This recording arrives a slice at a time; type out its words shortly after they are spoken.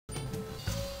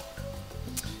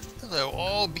Hello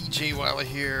all, BJ Wyler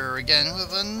here again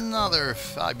with another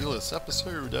fabulous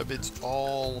episode of It's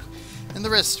All in the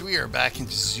Wrist. We are back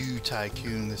into Zoo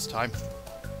Tycoon this time.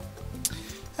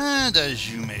 And as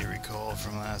you may recall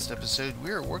from last episode,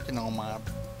 we are working on my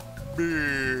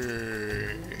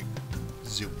big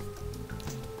zoo.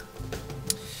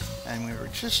 And we were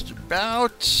just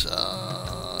about,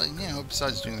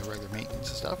 besides doing the regular maintenance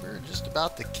and stuff, we were just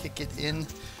about to kick it in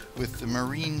with the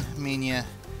Marine Mania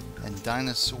and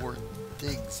Dinosaur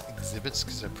Digs exhibits,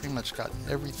 because I pretty much got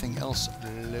everything else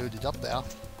loaded up there.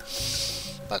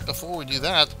 But before we do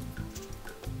that,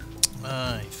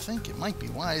 I think it might be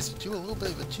wise to do a little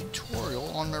bit of a tutorial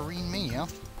on Marine Mania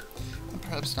and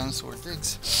perhaps Dinosaur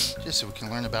Digs, just so we can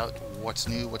learn about what's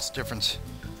new, what's different,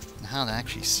 and how to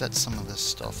actually set some of this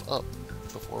stuff up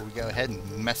before we go ahead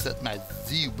and mess up my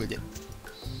zoo with it.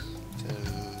 So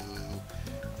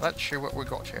let's see what we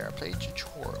got here. Play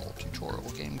tutorial.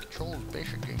 Tutorial game controls,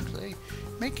 basic gameplay,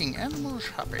 making animals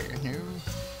happy. New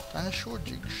Dinosaur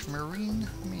Digs Marine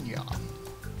Mania.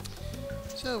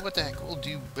 So what the heck, we'll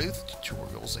do both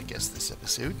tutorials, I guess, this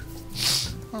episode.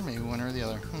 Or maybe one or the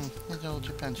other. It all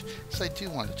depends. So I do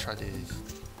want to try to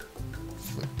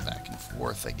flip back and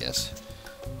forth, I guess.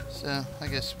 So I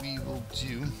guess we will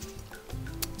do.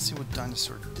 Let's see what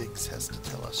Dinosaur Digs has to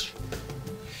tell us.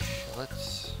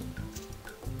 Let's.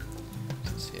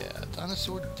 Yeah,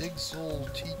 Dinosaur Digs will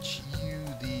teach you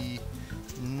the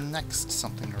next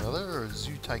something or other, or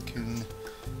Zoo Tycoon.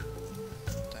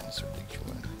 Dinosaur Digs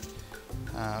will learn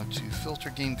how to filter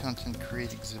game content,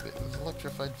 create exhibit with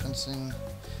electrified fencing,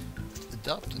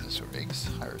 adopt dinosaur eggs,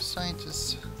 hire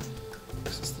scientists,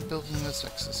 access the building list,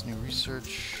 access new research,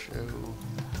 show,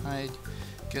 hide,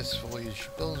 guess foliage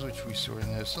builds, which we sort of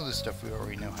know. Some of the stuff we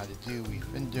already know how to do. We've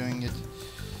been doing it.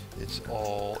 It's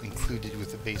all included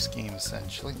with the base game,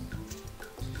 essentially.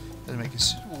 How to make a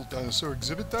suitable dinosaur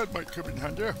exhibit, that might come in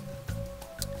handy.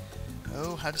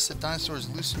 Oh, how to set dinosaurs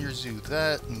loose in your zoo.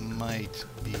 That might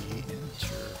be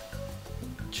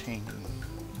entertaining.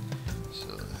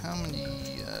 So, how many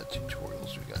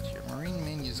tutorials we got here? Marine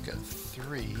Mania's got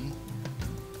 3.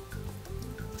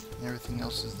 And everything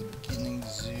else is the beginning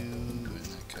zoo and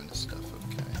that kind of stuff,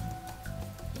 okay.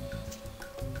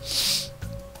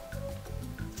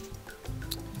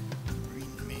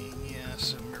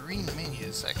 Marine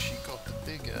Mania's actually got the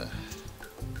big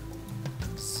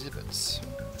exhibits.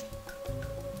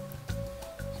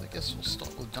 So I guess we'll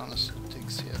start with Dinosaur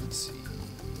Digs here. Let's see.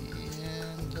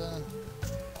 And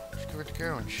let's give it a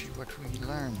go and see what we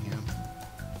learn here.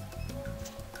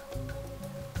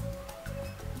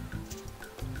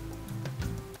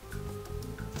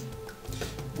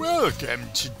 Welcome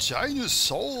to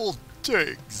Dinosaur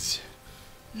Digs.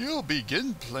 You'll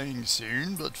begin playing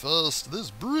soon, but first,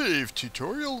 this brief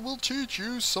tutorial will teach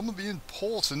you some of the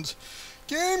important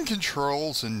game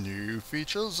controls and new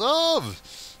features of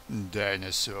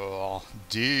Dinosaur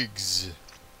Digs,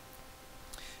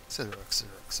 etc.,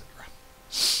 etc., etc.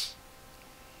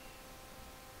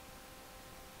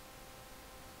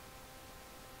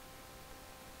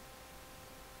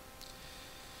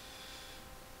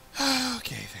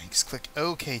 Okay, thanks. Click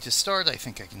OK to start. I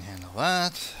think I can handle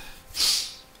that.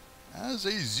 As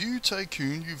a Zoo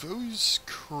Tycoon, you've always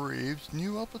craved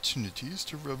new opportunities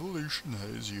to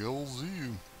revolutionize your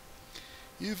zoo.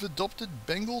 You've adopted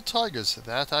Bengal tigers,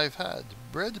 that I've had.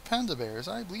 Bred panda bears,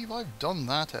 I believe I've done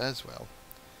that as well.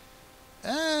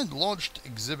 And launched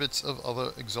exhibits of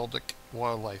other exotic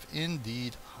wildlife.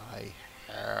 Indeed, I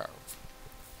have.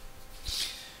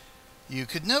 You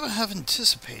could never have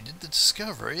anticipated the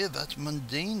discovery that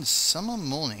mundane summer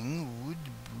morning would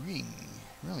bring.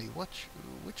 Really, which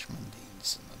mundane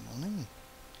summer morning?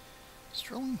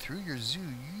 Strolling through your zoo,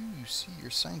 you see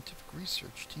your scientific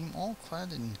research team all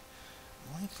clad in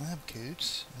white lab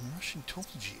coats and rushing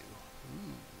towards you.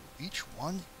 Ooh, each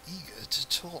one eager to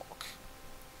talk.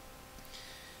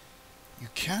 You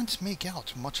can't make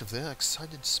out much of their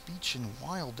excited speech and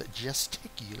wild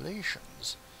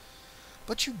gesticulations,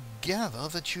 but you gather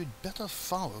that you'd better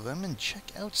follow them and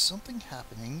check out something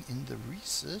happening in the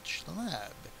research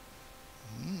lab.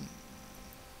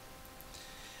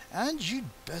 And you'd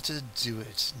better do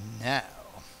it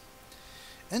now.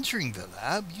 Entering the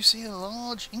lab, you see a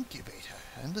large incubator,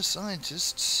 and the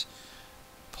scientists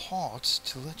part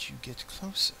to let you get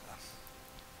closer.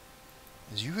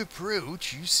 As you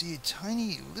approach, you see a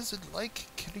tiny lizard-like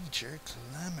creature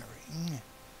clambering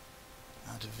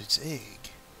out of its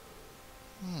egg.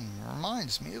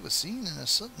 Reminds me of a scene in a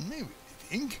certain movie, I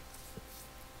think.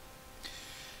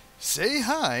 Say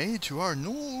hi to our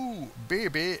new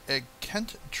baby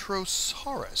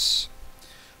Kentrosaurus,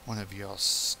 one of your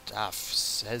staff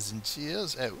says in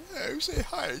tears. Oh, say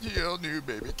hi to your new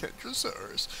baby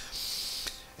Kentrosaurus.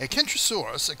 A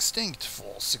Kentrosaurus extinct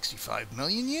for 65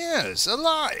 million years,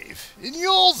 alive, in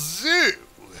your zoo!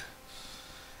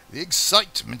 The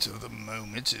excitement of the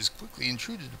moment is quickly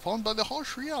intruded upon by the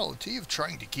harsh reality of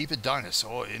trying to keep a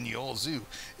dinosaur in your zoo.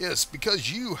 Yes,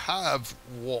 because you have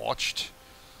watched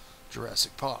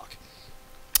Jurassic Park.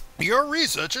 Your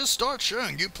researchers start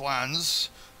showing you plans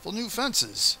for new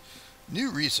fences, new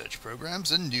research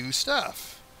programs, and new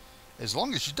staff. As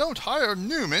long as you don't hire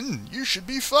Newman, you should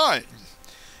be fine.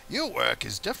 Your work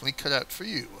is definitely cut out for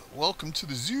you. Welcome to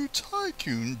the Zoo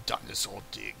Tycoon Dinosaur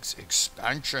Digs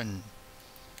expansion.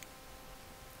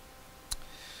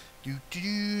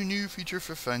 New feature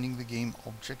for finding the game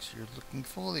objects you're looking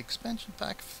for. The expansion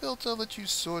pack filter lets you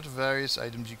sort various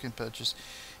items you can purchase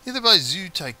either by Zoo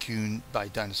Tycoon, by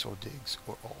Dinosaur Digs,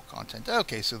 or all content.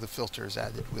 Okay, so the filter is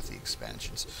added with the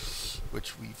expansions,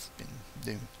 which we've been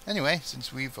doing. Anyway,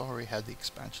 since we've already had the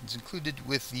expansions included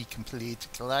with the complete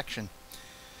collection.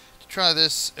 To try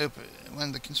this,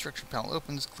 when the construction panel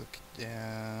opens, click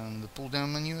down the pull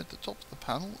down menu at the top of the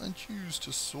panel and choose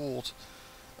to sort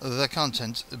the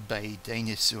content by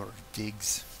Dinosaur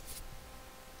Digs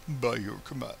by your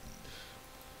command.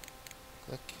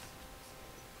 Click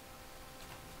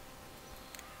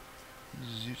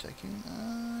Zoo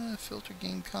Tycoon. Filter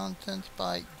game content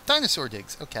by Dinosaur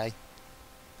Digs. Okay.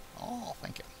 Oh,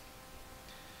 thank you.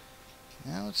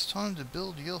 Now it's time to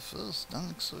build your first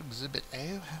dinosaur exhibit.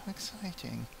 Oh, how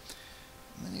exciting.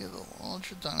 Many of the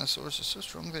larger dinosaurs are so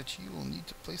strong that you will need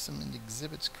to place them in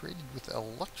exhibits created with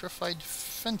electrified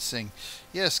fencing.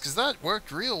 Yes, because that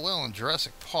worked real well in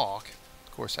Jurassic Park.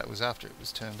 Of course, that was after it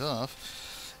was turned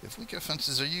off. If weaker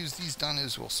fences are used, these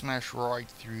dinos will smash right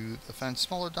through the fence.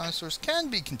 Smaller dinosaurs can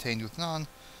be contained with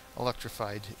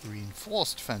non-electrified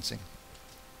reinforced fencing.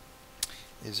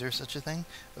 Is there such a thing?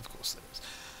 Of course there is.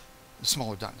 A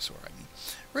smaller dinosaur, I mean.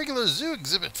 Regular zoo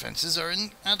exhibit fences are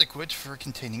inadequate for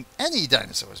containing any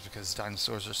dinosaurs because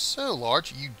dinosaurs are so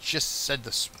large. You just said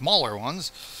the smaller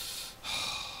ones.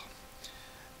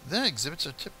 Their exhibits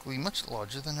are typically much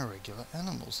larger than regular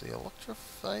animals. The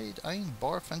electrified iron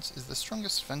bar fence is the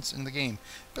strongest fence in the game.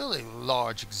 Build a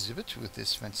large exhibit with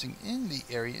this fencing in the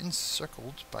area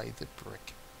encircled by the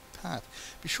brick path.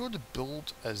 Be sure to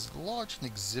build as large an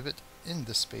exhibit in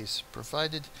the space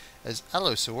provided as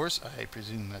allosaurs. I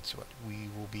presume that's what we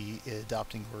will be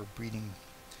adopting or breeding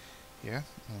here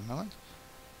in a moment.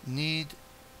 Need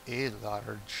a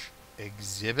large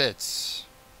exhibits.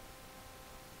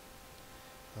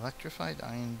 Electrified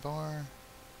iron bar.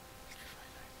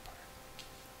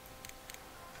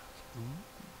 Ooh,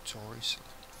 it's already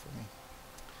selected for me.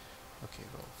 Okay,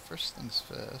 well, first things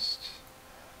first.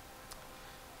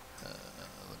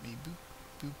 Let me boop,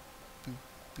 boop, boop,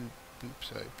 boop, boop.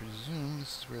 So I presume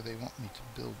this is where they want me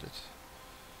to build it.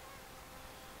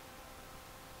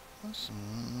 Oh,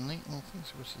 some neat little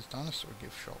things. What's this dinosaur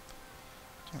gift shop?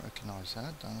 Don't recognize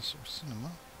that. Dinosaur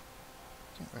cinema.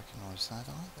 Don't recognize that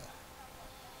either.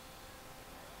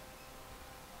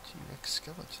 T-Rex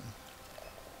skeleton.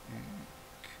 Ooh,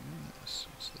 coolness.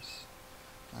 What's this?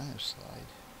 Dino slide.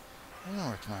 I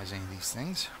don't recognize any of these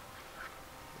things.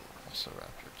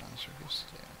 Velociraptor, dinosaur gift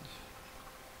stand.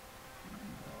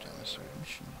 Ooh, dinosaur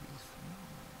mission booth.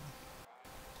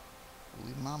 Ooh.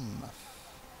 Woolly mammoth.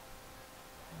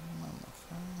 Woolly mammoth.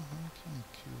 Oh, okay,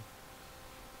 cool.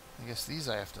 I guess these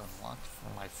I have to unlock for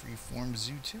my freeform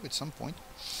zoo too at some point.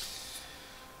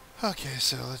 Okay,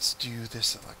 so let's do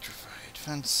this electrified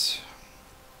fence.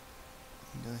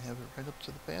 I'm gonna have it right up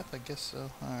to the path, I guess so.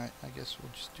 Alright, I guess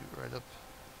we'll just do it right up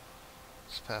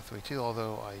this pathway too,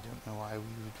 although I don't know why we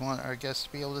would want our guests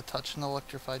to be able to touch an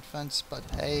electrified fence, but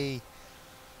hey.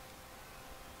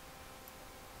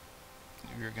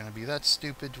 If you're gonna be that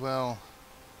stupid, well,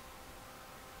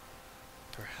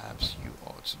 perhaps you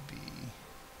ought to be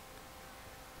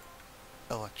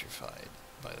electrified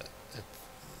by that.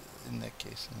 In that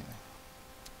case, anyway.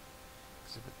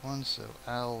 Exhibit 1, so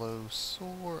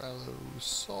Allosaur,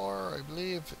 I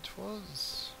believe it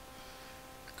was.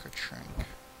 Ka-chunk.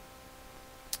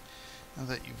 Now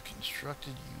that you've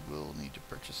constructed, you will need to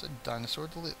purchase a dinosaur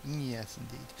to live. Yes,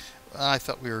 indeed. I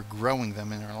thought we were growing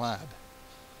them in our lab.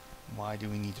 Why do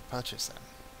we need to purchase them?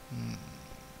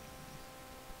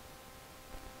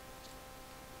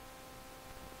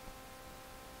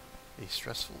 A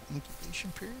stressful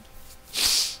incubation period?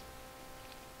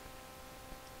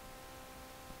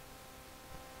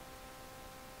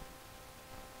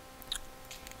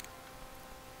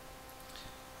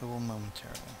 I will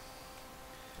momentarily.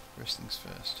 First things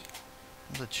first.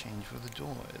 I want to change where the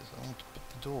door is. I want to put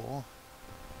the door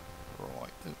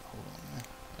Right. Oh, hold on there.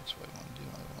 That's what I want to do.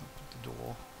 I want to put the door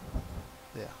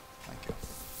there. Thank you.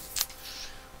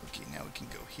 Okay, now we can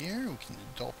go here. We can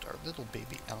adopt our little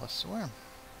baby Allosaur.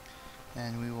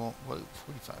 And we will, what,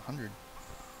 4,500.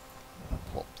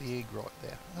 Plop the egg right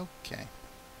there. Okay.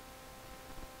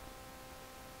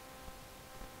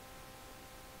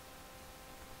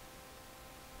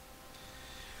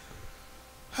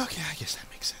 Okay, I guess that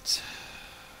makes sense.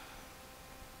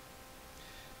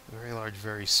 Very large,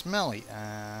 very smelly.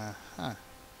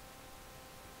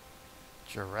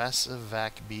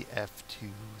 Jurassivac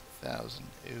BF2000.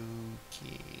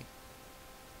 Okay.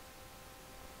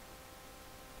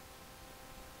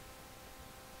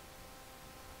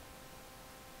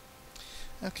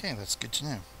 Okay, that's good to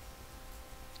know.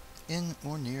 In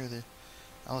or near the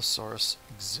Allosaurus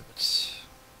exhibits.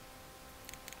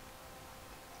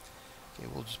 Okay,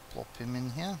 we'll just plop him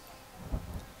in here.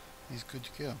 He's good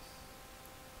to go.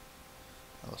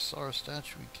 Allosaurus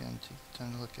statue, we can take the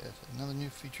time to look at. Another new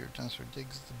feature of Dinosaur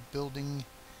Digs, the building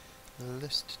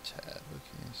list tab.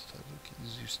 Okay,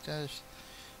 zoo status.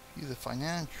 View the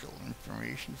financial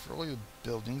information for all your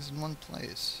buildings in one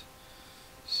place.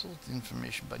 Sort the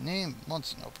information by name,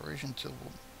 months in operation, total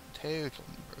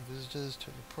number of visitors,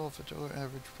 total profit or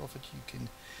average profit. You can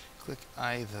click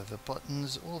either the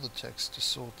buttons or the text to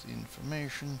sort the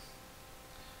information.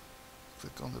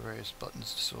 Click on the various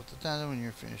buttons to sort the data. When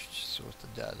you're finished, sort the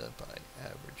data by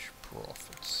average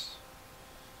profits.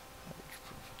 Average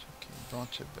profit. Okay,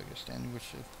 Bronto Beggar Standing,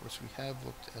 which of course we have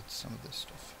looked at some of this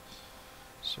stuff.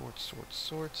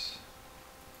 Sort.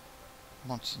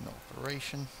 Months in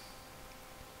operation.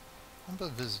 Number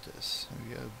of visitors. Here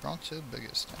we go. Bronto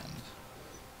Beggar Stand.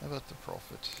 How about the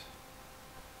profit?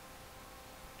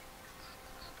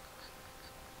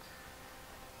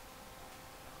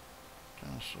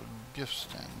 Dinosaur gift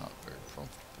stand, not very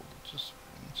profitable at this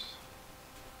point.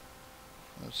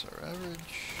 That's our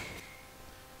average.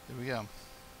 There we go.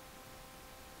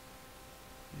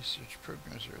 Research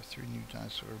programs. There are 3 new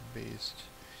dinosaur-based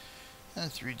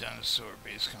and 3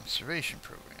 dinosaur-based conservation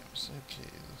programs.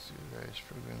 Okay, let's do various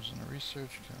programs in the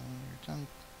research. You're done.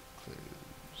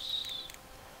 Close.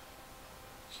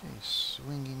 Okay,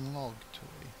 swinging log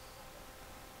toy.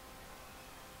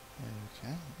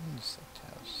 Okay, insect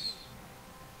house.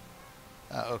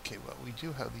 Okay, well, we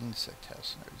do have the insect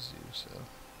house in our zoo, so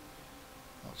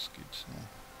that's good to know.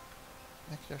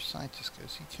 Where could our scientist go?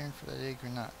 Is he caring for that egg or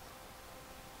not?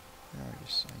 Where are you,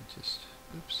 scientist?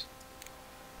 Oops.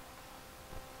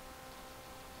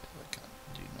 I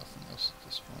can't do nothing else at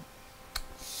this point.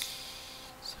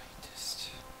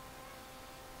 Scientist.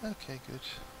 Okay, good.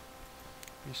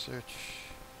 Research.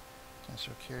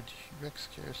 Dinosaur care, T-Rex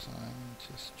care,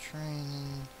 scientist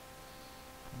training.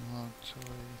 Log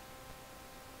toy.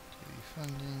 TV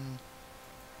funding.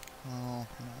 Oh,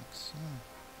 max.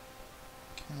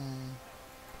 Okay.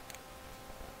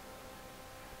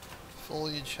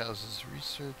 Foliage houses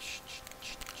research.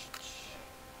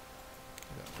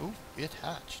 Oh, it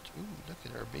hatched. Ooh, look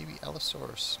at our baby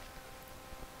Allosaurus.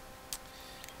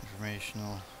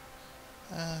 Informational.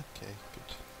 Okay,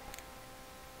 good.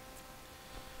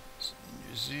 So in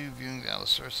your zoo, viewing the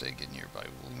Allosaurus egg in nearby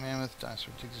woolly mammoth,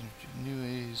 Dinosaur Digs into new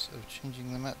ways of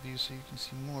changing the map view so you can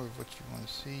see more of what you want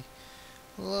to see.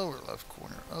 The lower left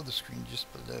corner of the screen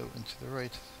just below and to the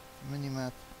right, the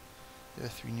mini-map. There are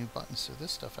 3 new buttons, so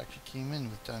this stuff actually came in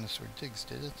with Dinosaur Digs,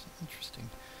 did it? Interesting.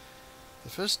 The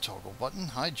first toggle button,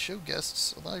 Hide Show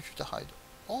Guests, allows you to hide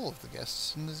all of the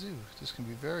guests in the zoo. This can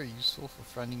be very useful for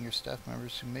finding your staff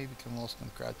members who may become lost in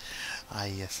the crowd. Ah,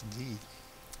 yes indeed.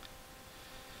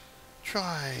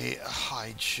 Try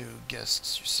Hide Show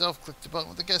Guests yourself. Click the button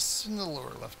with the guests in the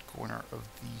lower left corner of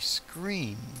the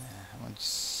screen.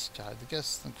 Once to hide the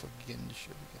guests, then click again to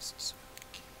show the guests.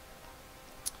 Okay.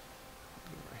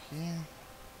 Go over here.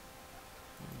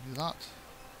 We'll do that.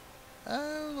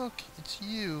 Oh, look, it's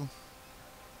you.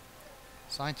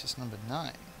 Scientist number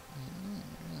 9.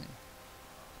 Really.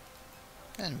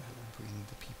 And we'll bring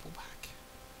the people back.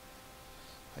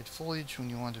 Hide foliage when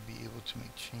you want to be able to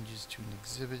make changes to an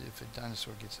exhibit. If a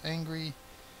dinosaur gets angry,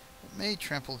 it may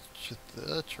trample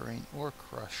the terrain or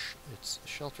crush its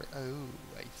shelter. Oh,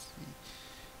 I see.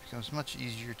 It becomes much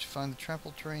easier to find the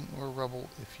trampled terrain or rubble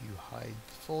if you hide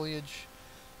the foliage.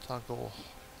 Toggle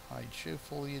Hide Show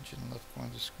Foliage in the left corner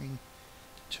of the screen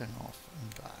to turn off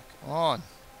and back on.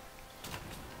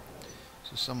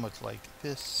 So somewhat like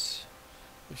this,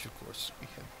 which of course we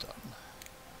have done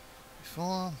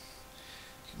before.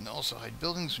 You can also hide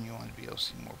buildings when you want to be able to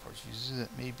see more parts of your zoo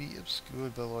that may be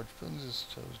obscured by large buildings,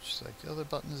 so just like the other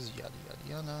buttons, yada yada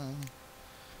yada.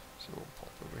 So we'll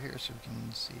pop over here so we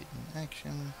can see it in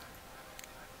action.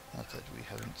 Not that we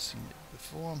haven't seen it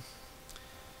before.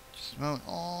 Just a moment.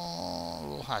 Oh, a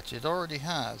little hatch. It already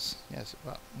has. Yes,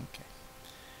 well, okay.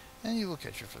 And you will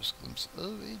catch your first glimpse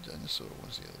of a dinosaur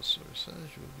once the other source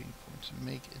says you will be important to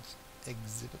make its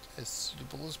exhibit as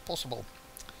suitable as possible.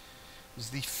 Is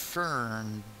the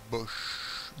fern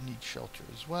bush. Need shelter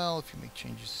as well. If you make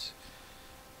changes,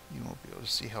 you won't be able to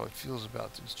see how it feels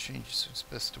about those changes, so it's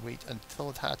best to wait until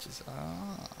it hatches.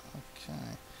 Ah,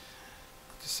 okay.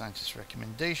 The scientist's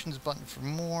recommendations button for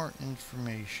more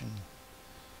information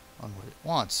on what it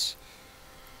wants.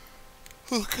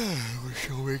 Okay, we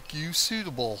shall make you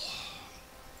suitable.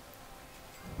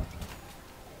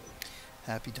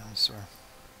 Happy dinosaur.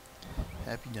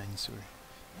 Happy dinosaur.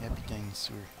 Happy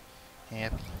dinosaur.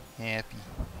 Happy, happy,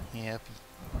 happy,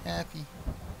 happy,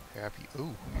 happy.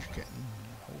 Oh, he's getting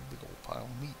a whole big old pile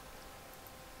of meat.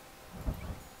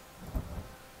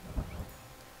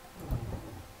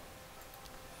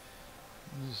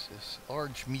 What is this?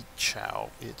 Large meat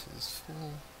chow. It is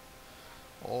full.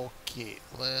 Okay,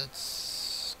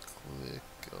 let's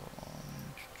click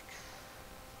on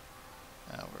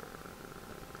our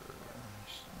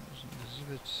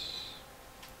exhibits.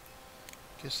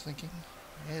 Guess thinking.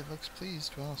 Yeah, it looks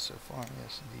pleased. Well, so far,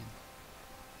 yes, indeed.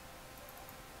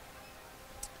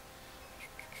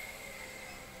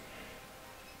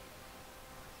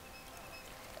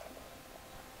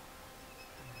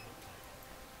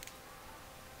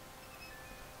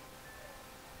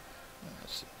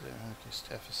 That's it there. Okay,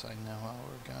 staff assigned now. Well,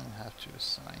 we're going to have to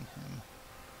assign him.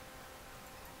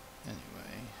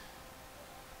 Anyway.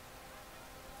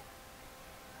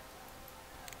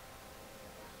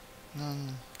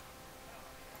 None.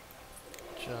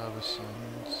 Job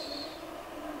assignments.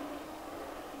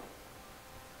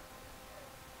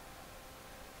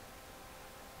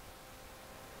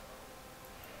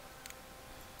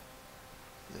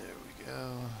 There we go.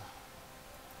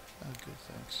 Oh, good,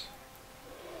 thanks.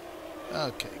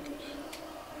 Okay, good.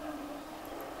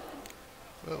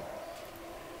 Whoa.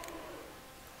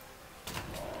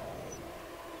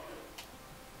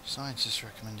 Scientist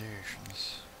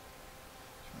recommendations.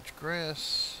 Too much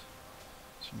grass.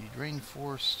 So you need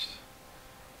rainforest,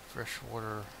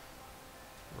 freshwater,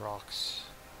 rocks,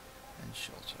 and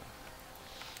shelter.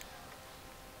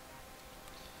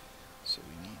 So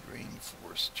we need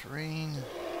rainforest terrain.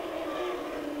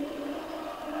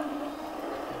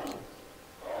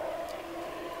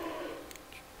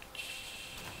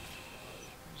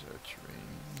 Here's our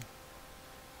terrain.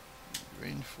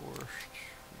 Rainforest.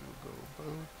 We'll go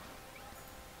boat.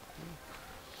 Boop.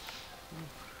 Boop.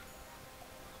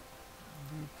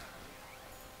 Boop.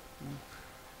 Boop. Boop.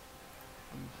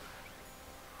 Boop.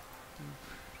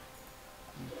 Boop.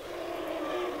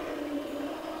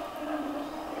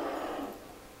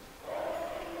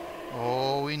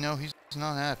 Oh, we know he's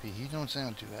not happy. He don't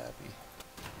sound too happy.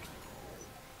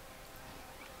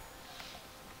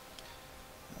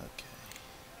 Okay.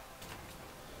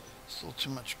 Still too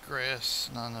much grass,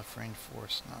 not enough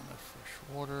rainforest, not enough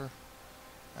fresh water.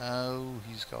 Oh,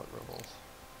 he's got rubble.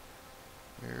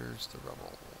 Where's the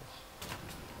rubble?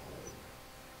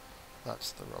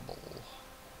 That's the rubble.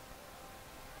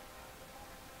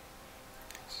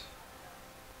 Thanks.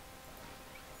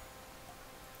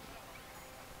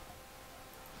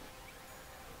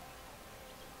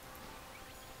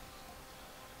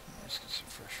 Let's get some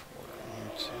fresh water in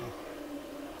here too.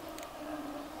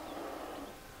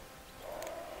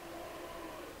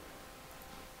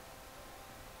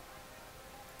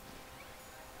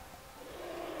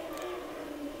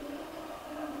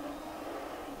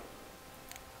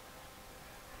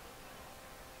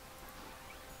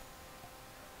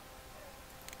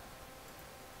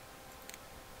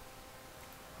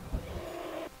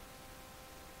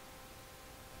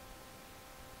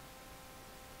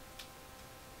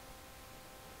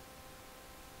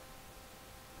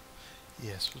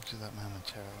 Yes, we'll do that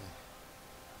momentarily.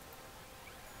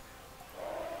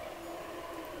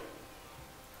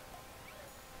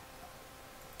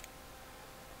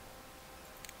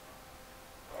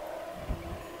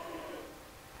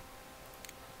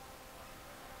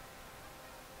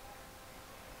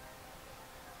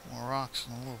 More rocks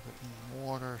and a little bit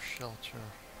more water, shelter.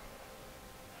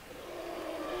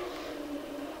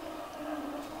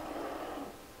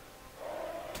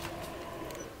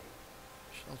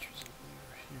 Shelters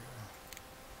over here.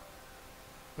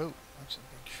 Oh, that's a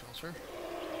big shelter.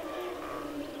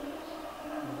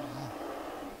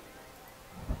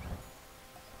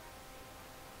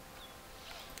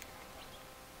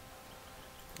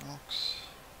 Rocks.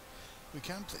 We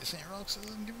can't place any rocks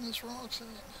other than giving us rocks.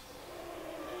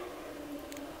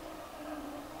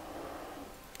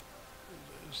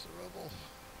 There's the rubble.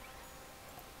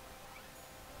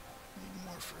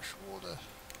 fresh water.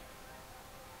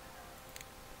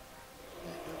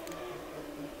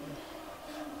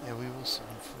 Yeah, we will set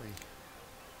them free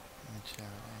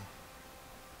momentarily.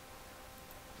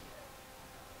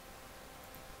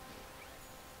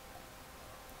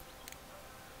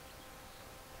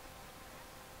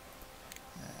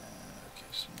 Okay,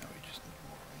 so now we just need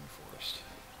more rainforest.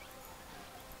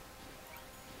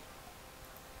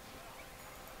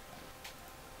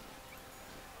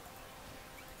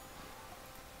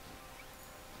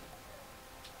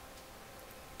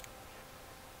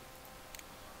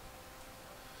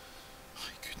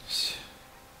 My goodness.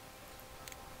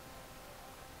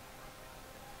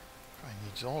 Probably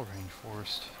needs all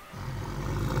rainforest.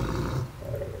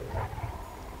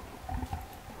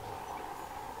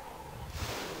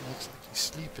 Looks like he's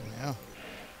sleeping now.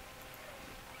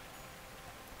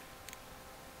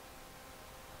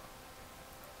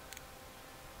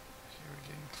 Okay, we're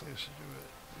getting closer to it.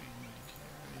 We need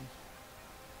here,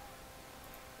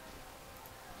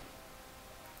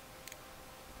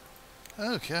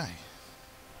 ready? Okay.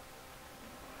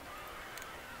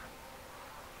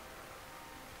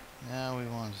 Now we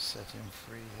want to set him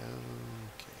free.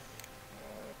 Okay.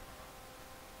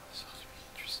 This ought to be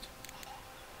interesting.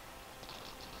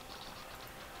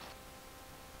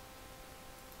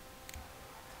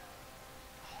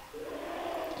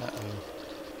 Uh-oh.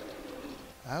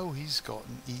 Oh, he's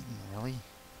gotten eaten, really?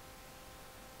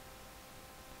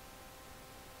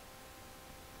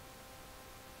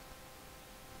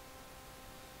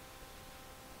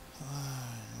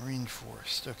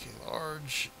 Reinforced. Okay,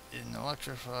 large and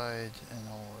electrified and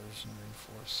all others in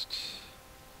reinforced.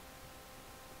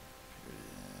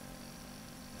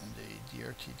 And a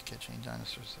DRT to catch any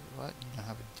dinosaurs. What? You don't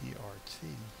have a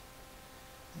DRT?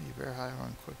 You better hire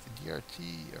one quick. The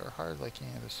DRT are hard like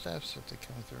any other staff, so they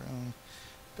come with their own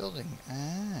building.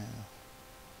 Ah.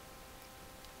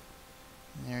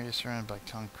 An area surrounded by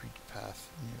concrete path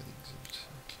near the exhibit.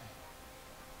 Okay.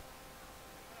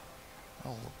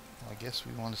 Oh, well, I guess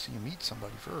we want to see him eat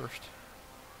somebody first.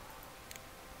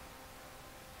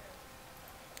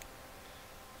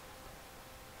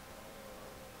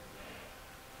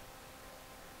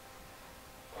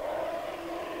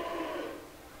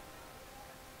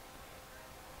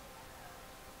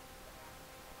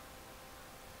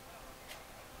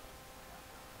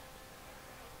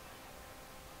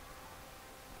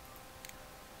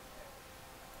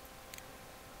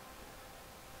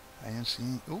 I didn't see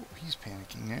any. Oh, he's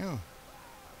panicking now.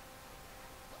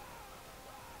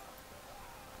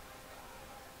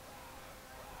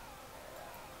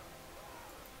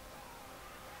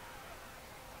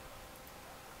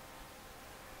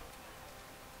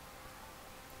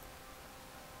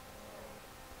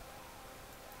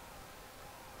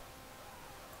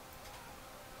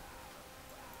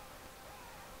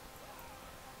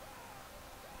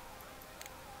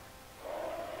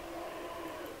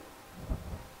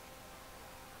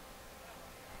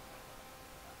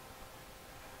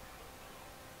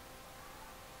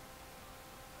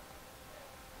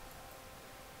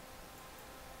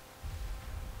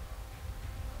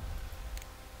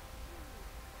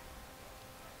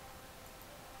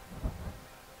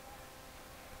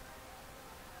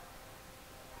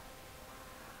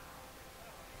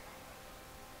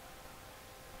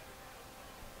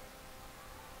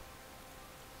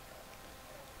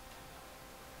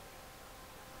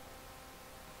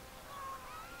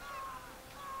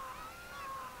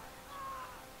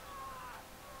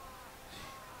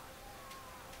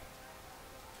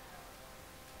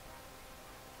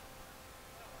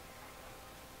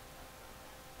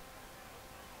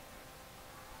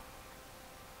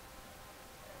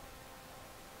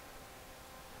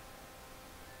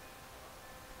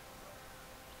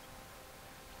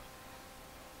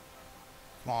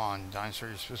 Come on, dinosaur,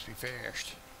 you're supposed to be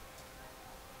fast.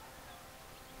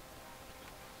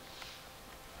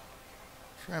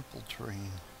 Trampled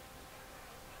terrain.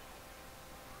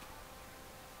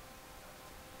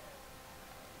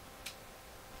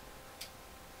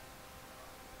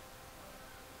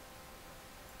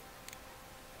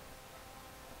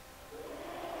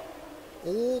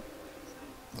 Oh,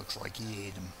 looks like he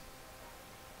ate him.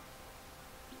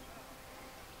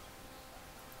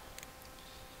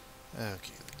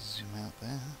 Okay, let's zoom out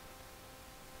there.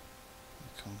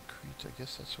 The concrete, I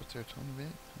guess that's what they're talking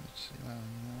about. Let's see, well,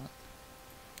 you know what?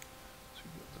 So we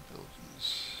got the buildings.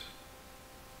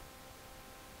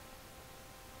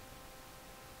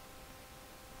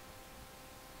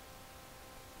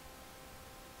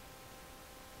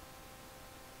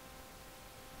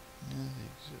 Yeah, the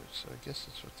exhibit, so I guess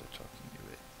that's what they're talking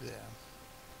about there.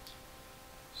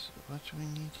 So what do we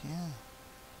need here?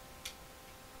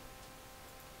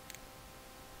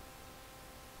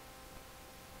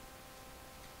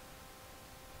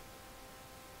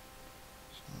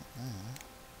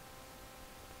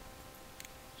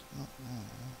 It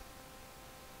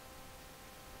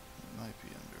might be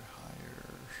under higher.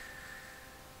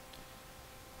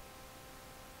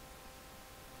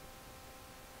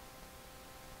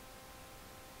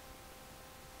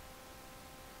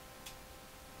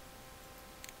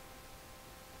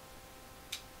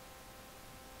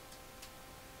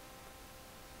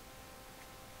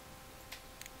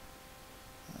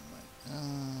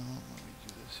 Let me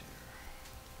do this here.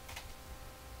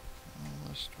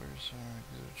 Almost, where's our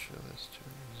exhibit show? That's to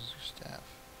zoo staff.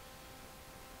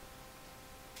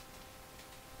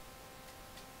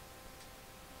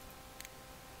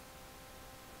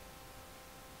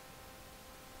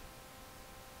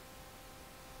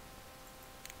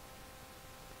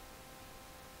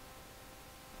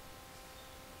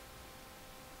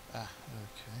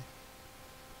 Okay.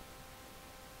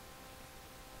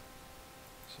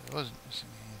 So I wasn't missing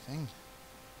anything.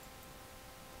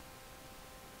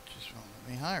 Just won't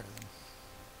let me hire them.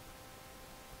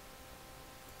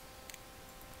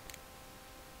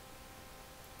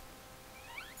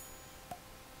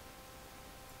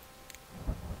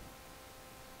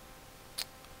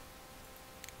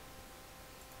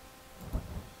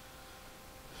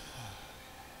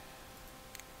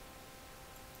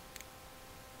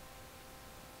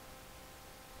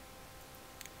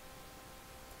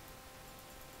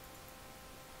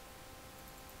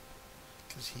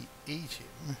 Because he ate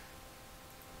him.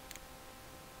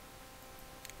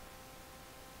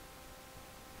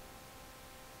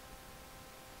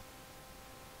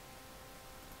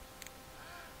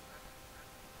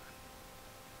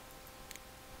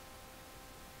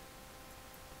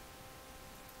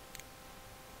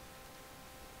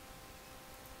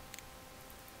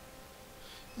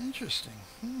 Interesting.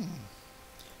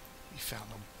 We found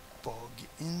a bug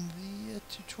in the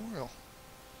tutorial.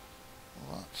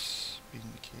 Well, that's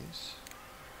being the case.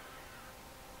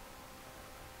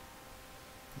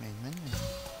 Main menu.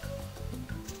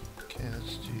 Okay,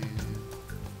 let's do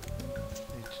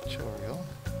the tutorial.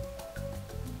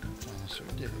 Dinosaur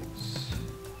digs.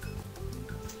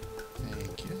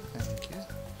 Thank you, thank you.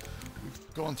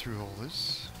 We've gone through all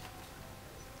this.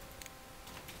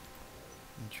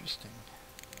 Interesting.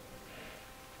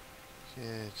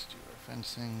 Okay, let's do our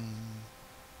fencing.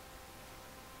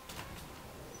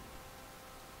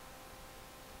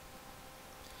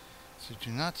 So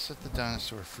do not set the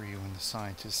dinosaur free when the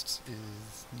scientist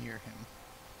is near him.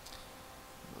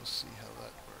 We'll see how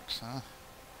that works, huh?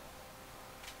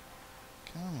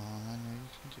 Come on, I know you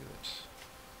can do it.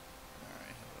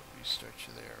 Alright, how about we start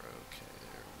you there? Okay,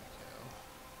 there we go.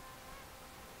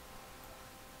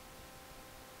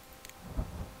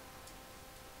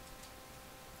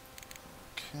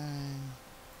 Okay.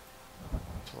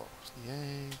 Plop the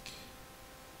egg.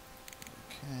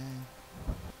 Okay.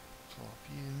 Plop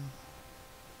you.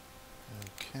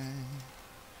 Okay.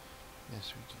 Yes,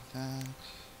 we do that.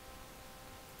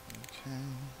 Okay.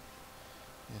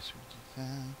 Yes, we do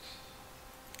that.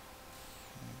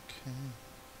 Okay.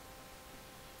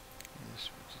 Yes,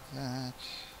 we do that.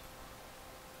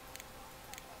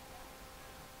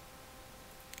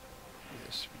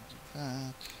 Yes, we do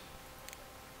that.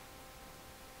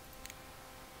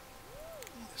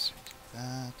 Yes, we do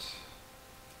that.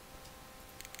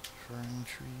 Fern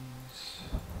trees.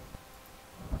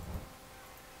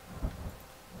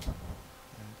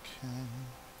 Okay.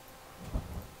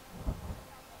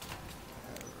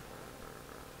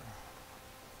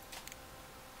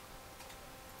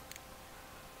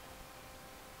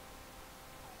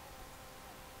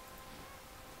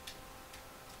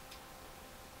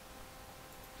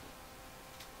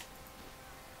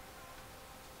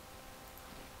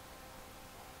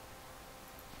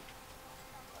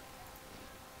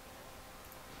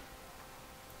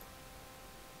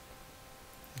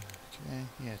 Okay,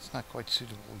 yeah, it's not quite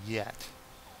suitable yet.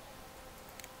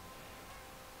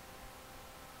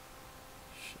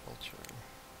 Shelter.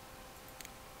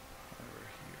 Over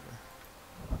here.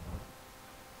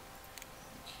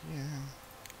 Here.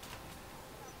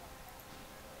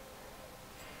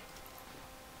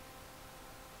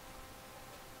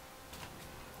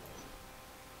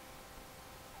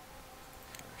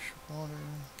 Fresh water.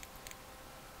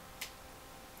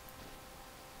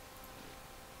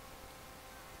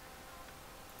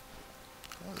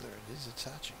 Oh, there it is,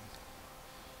 attaching.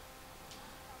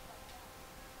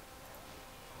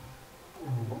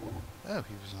 Oh,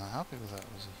 he was not happy with that,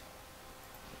 was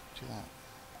he? Do that.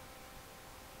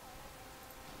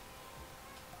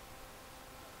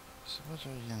 So what are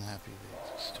you unhappy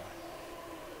with this time?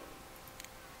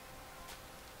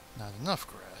 Not enough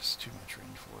grass, too much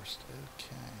rainforest.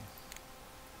 Okay.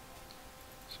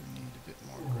 So we need a bit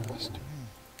more grass, do we?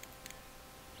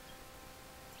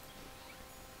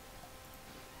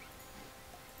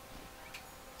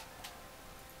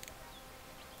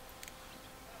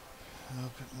 A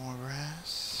little bit more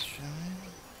grass, shall we?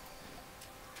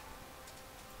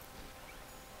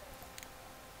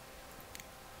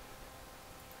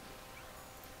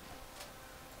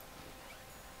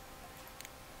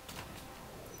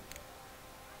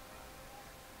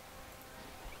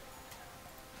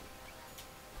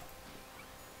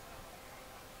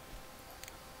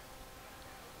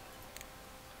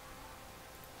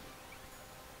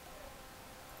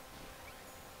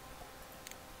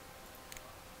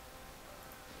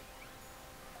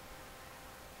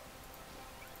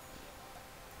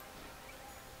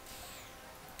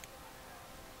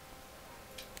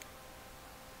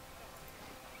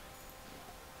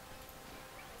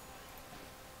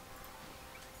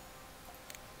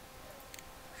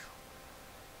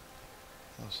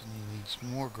 Also needs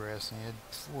more grass than he had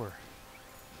before.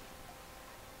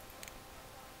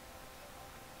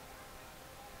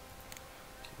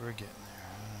 Okay, we're getting there.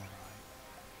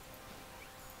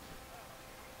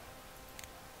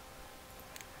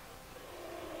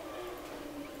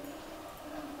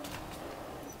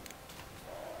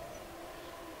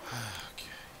 All right. Okay.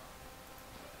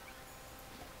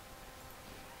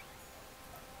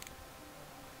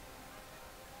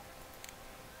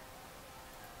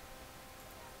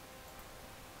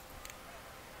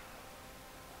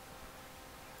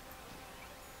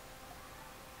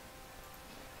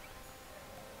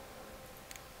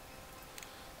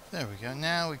 There we go.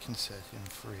 Now we can set him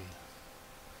free.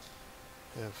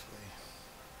 Hopefully.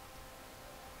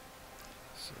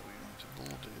 So we want to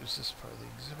bulldoze this part of the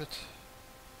exhibit.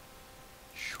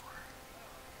 Sure.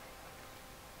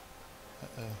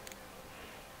 Uh-oh.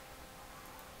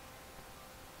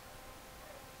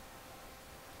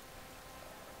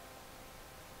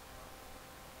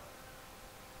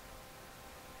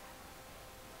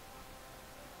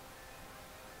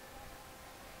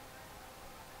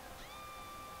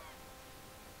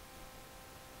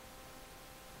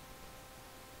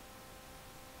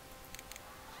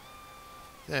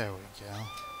 There we go.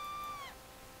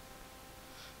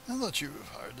 Now that you have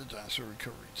hired the dinosaur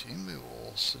recovery team, they will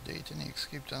all sedate any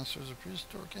escaped dinosaurs or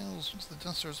prehistoric animals. Once the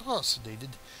dinosaurs are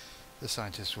sedated, the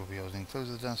scientists will be able to enclose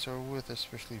the dinosaur with a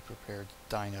specially prepared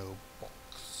dino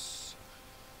box.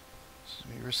 This is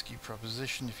a risky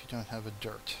proposition if you don't have a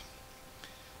dirt.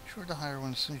 Be sure to hire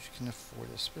one as soon as you can afford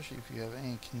it, especially if you have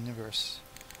any carnivorous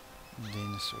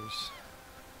dinosaurs.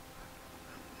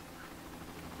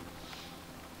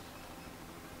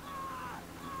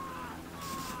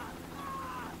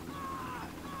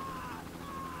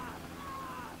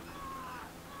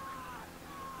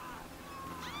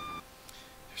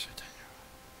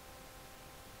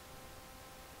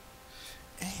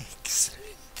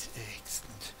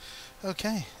 Excellent.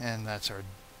 Okay, and that's our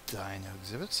dino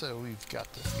exhibit, so we've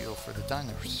got the feel for the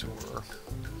dinosaur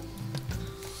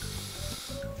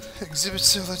exhibit.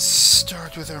 So let's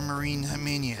start with our Marine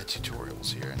Mania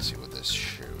tutorials here and see what this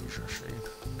shows.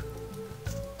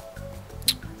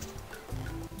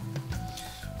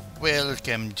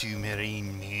 Welcome to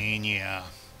Marine Mania.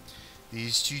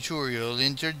 This tutorial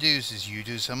introduces you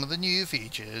to some of the new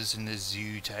features in the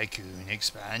Zoo Tycoon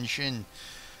expansion.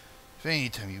 If any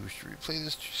time you wish to replay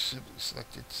this, just simply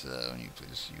select it. When you play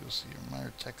this, you will see your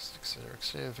minor text, etc.,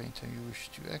 etc. If any time you wish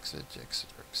to exit,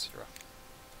 etc., etc.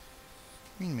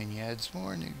 Marine Mania adds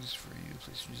more news for you.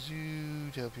 Place your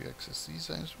zoo to help you access these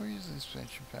items. More use the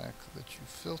expansion pack that you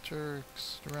filter,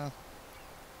 etc.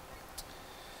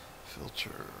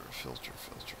 Filter.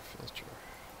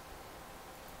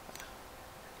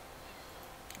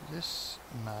 This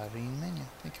Marine Mania.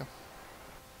 Thank you.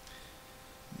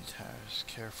 These hires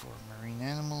care for marine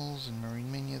animals. In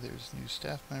Marine Mania, there's a new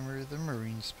staff member, the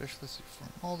Marine Specialist, who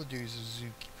perform all the duties of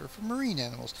zookeeper for marine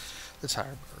animals. Let's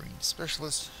hire a Marine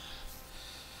Specialist.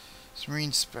 It's a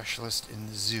Marine Specialist in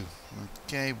the zoo.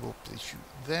 Okay, we'll place you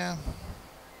there.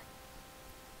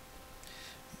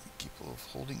 Capable of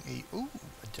holding a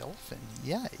dolphin.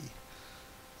 Yay!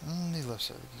 On the left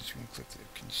side of the screen, click the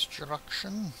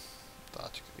construction.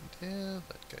 That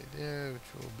guy there,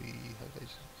 which will be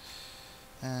highlighted.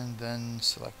 And then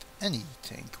select any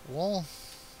tank wall.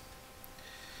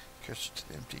 Cursor to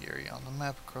the empty area on the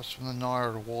map across from the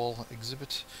narwhal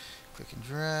exhibit. Click and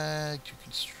drag to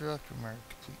construct. Remark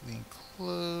completely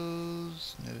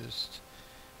enclosed. Noticed.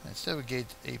 And instead of a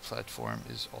gate, a platform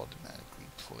is automatically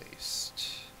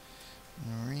placed.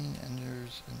 Marine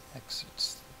enters and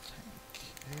exits the tank.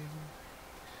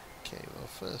 Okay, well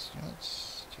first,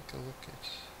 let's take a look at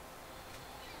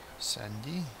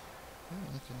Sandy. Oh,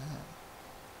 look at that.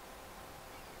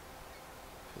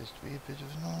 Appears to be a bit of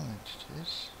an island, it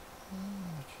is.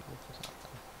 What should look at that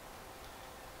then?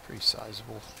 Pretty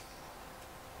sizable.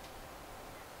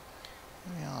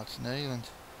 Yeah, it's an island.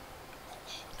 Oh,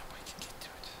 nobody can get to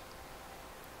it.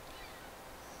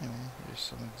 Anyway, there's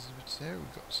some exhibits there.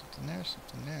 We've got something there,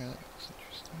 something there. That looks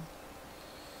interesting.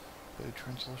 Boat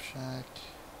rental shack.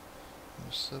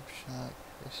 No sub shack.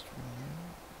 Restroom.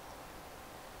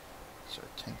 There's our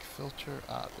tank filter.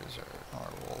 Ah, there's our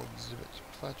narwhal exhibit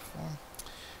platform.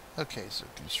 Okay, so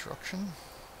construction.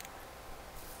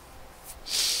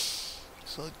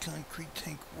 Solid concrete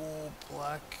tank wall,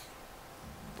 black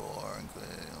bar,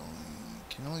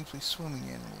 can only place swimming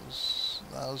animals.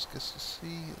 Allows guests to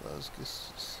see, allows guests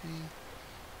to see.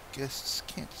 Guests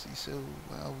can't see, so,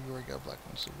 well, we already got a black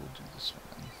one, so we'll do this one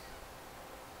then.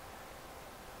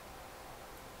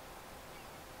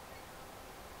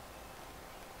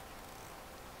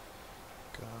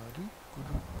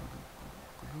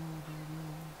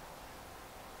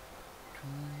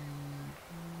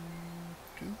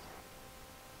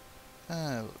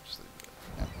 We'll just leave that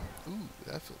for now. Ooh,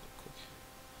 that filled up quick.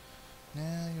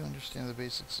 Now you understand the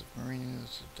basics of marine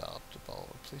units. Adopt a ball,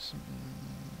 place them,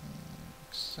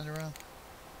 etc.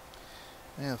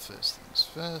 Now first things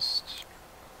first.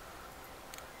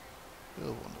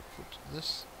 We'll want to put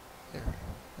this there.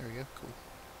 There we go, cool.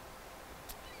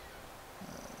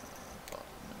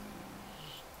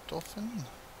 Bottlenose dolphin.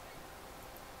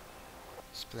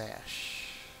 Splash.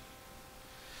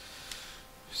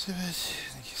 Exhibit.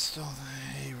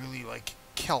 I really like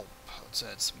kelp. Let's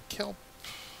add some kelp.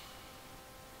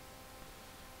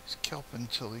 Use kelp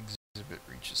until the exhibit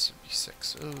reaches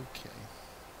 76. Okay.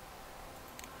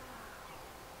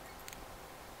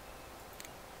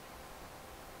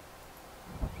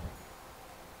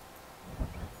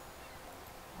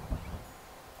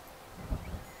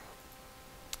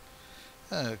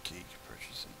 Okay, you can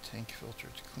purchase a tank filter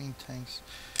to clean tanks.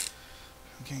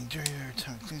 Getting dirty every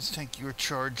time it cleans the tank, you are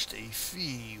charged a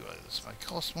fee. Well, this might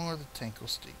cost more, the tank will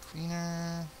stay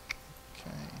cleaner.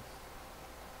 Okay.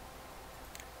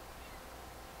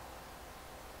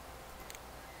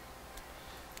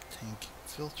 Tank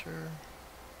filter.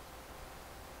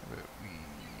 How about we,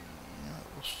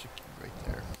 we'll stick you right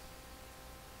there.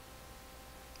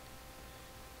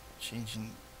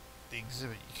 Changing the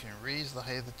exhibit, you can raise the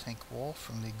height of the tank wall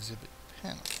from the exhibit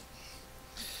panel.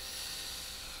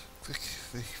 Click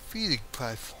the feeding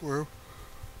platform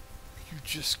you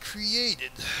just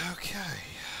created. Okay.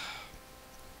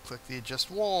 Click the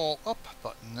adjust wall up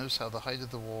button. Notice how the height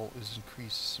of the wall is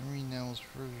increased. Some marine animals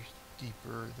further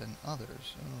deeper than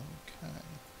others. Okay.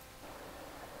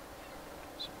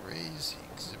 So raise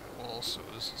the exhibit wall. So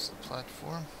this is the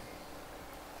platform.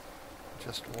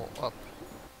 Adjust wall up.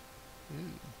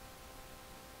 Ooh.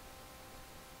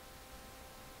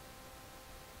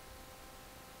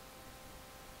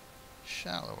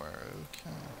 Shallower,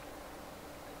 okay.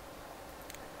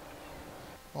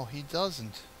 Well, he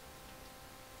doesn't.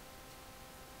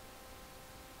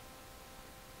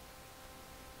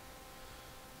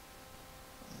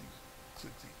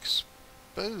 Click the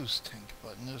exposed tank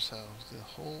button. Notice how the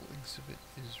whole exhibit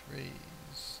is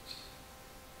raised.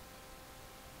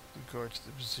 With regard to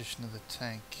the position of the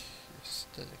tank,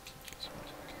 aesthetic adjustment.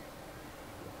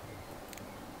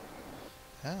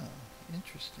 Oh,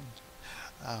 interesting.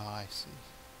 Oh, I see.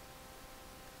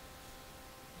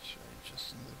 Try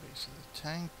adjusting the base of the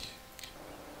tank.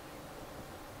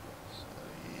 So,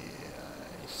 yeah,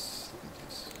 I think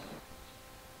it's...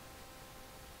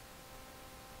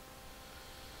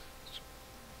 So,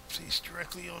 place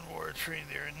directly on water train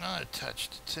there and not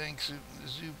attached to tanks.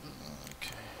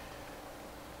 Okay.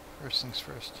 First things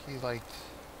first, he liked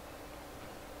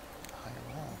a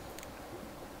higher wall.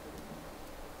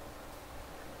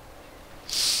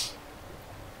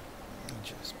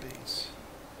 Just base.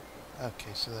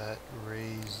 Okay, so that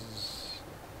raises.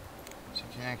 So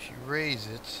you can actually raise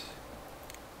it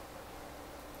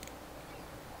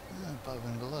above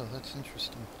and below. That's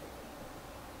interesting.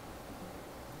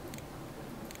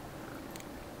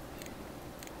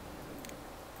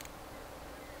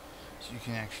 So you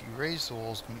can actually raise the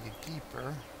walls to make it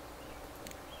deeper,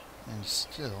 and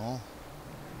still.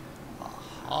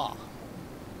 Aha!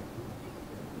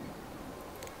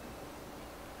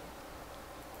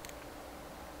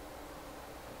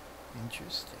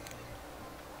 Interesting.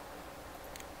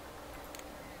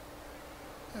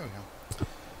 There we go.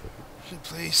 Should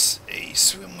place a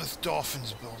swim with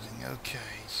dolphins building.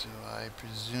 Okay, so I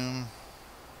presume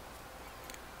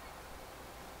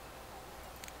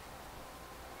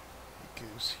it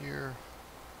goes here.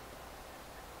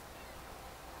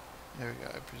 There we go.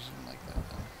 I presume like that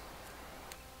then.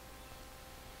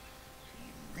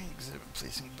 Marine exhibit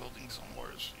placing buildings on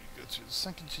waters. You go through the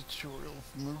second tutorial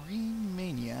of Marine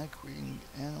Mania, creating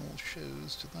animal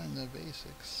shows to learn the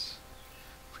basics.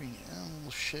 Marine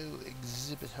Animal Show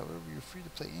exhibit. However, you're free to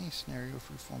play any scenario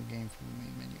freeform game from the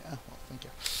main menu. Ah, well, thank you.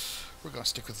 We're going to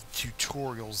stick with the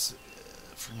tutorials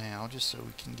for now, just so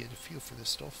we can get a feel for this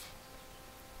stuff.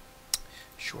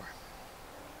 Sure.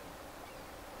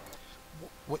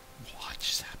 What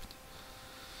just happened?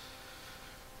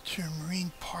 To a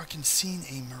marine park and seen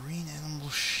a marine animal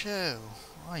show.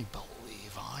 I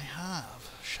believe I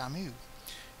have. Shamu.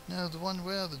 No, the one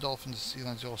where the dolphins, sea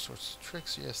lions, all sorts of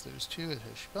tricks. Yes, there's two at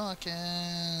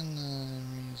Hishbakan.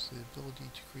 Means the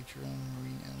ability to create your own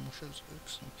marine animal shows.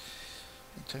 Excellent.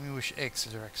 Tell me which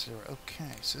Exeter.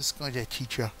 Okay, so this is going to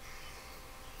teach you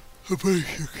a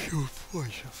basic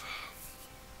choice of.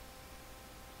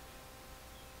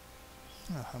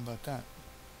 Oh, how about that?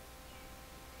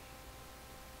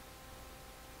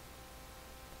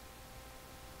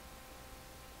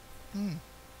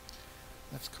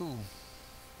 That's cool.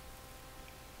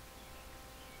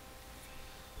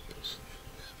 There's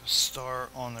a star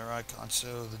on their icon,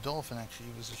 so the dolphin actually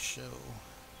was a show.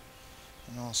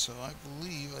 And also, I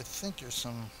think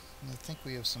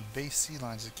we have some base sea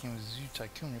lions that came with Zoo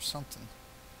Tycoon or something.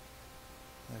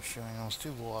 They're showing those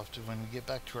too. We'll have to, when we get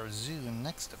back to our zoo in the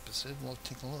next episode, we'll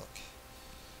take a look.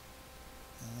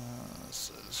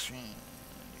 So the screen,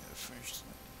 first.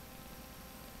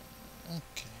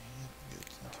 Okay, good,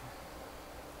 thank you.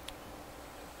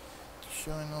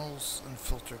 Showing those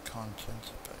unfiltered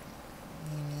content by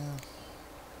Marina.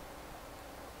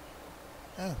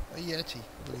 Oh, a Yeti.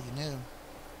 What do you know?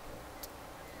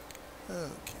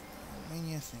 Okay,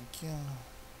 Romania, thank you.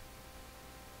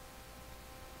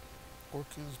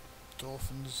 Orcas,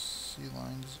 dolphins, sea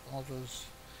lions, otters,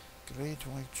 great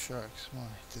white sharks. Why?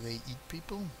 Do they eat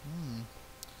people?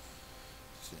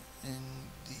 In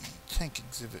the tank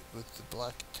exhibit with the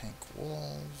black tank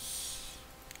walls.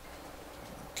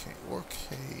 Okay, orc.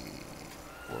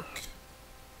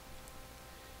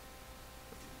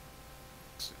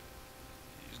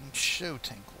 Show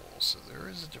tank walls, so there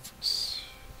is a difference.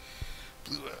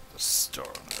 Blew out the star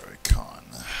on their icon.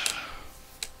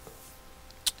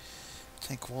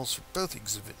 Tank walls for both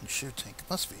exhibit and show tank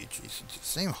must be adjacent to the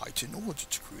same height in order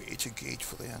to create a gate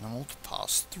for the animal to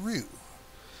pass through.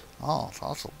 Oh,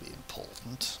 that'll be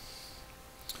important.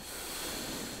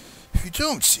 If you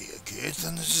don't see a gate,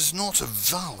 then it is not a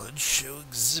valid show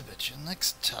exhibit. Your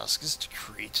next task is to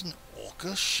create an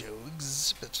orca show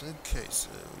exhibit. Okay, so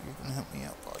you're going to help me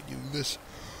out by doing this.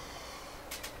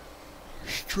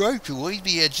 Stripe away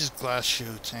the edges glass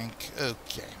show tank.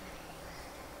 Okay.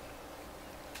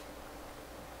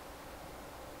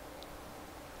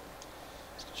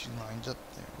 Let's get you lined up.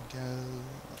 There we go.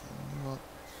 Line you up.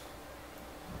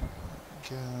 There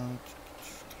we go.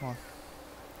 Come on.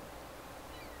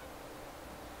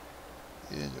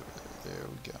 Yeah, there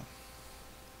we go.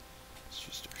 It's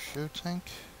just our show tank.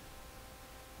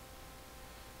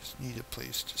 Just need a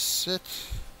place to sit.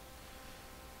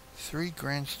 3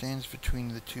 grandstands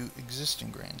between the 2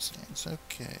 existing grandstands.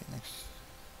 Okay, next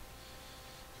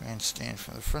grandstand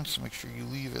from the front, so make sure you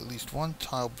leave at least 1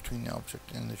 tile between the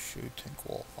object and the show tank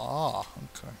wall. Ah,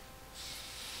 okay.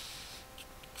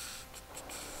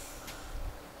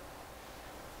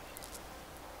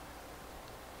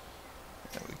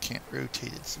 Yeah, we can't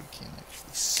rotate it, so we can't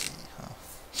actually see, huh?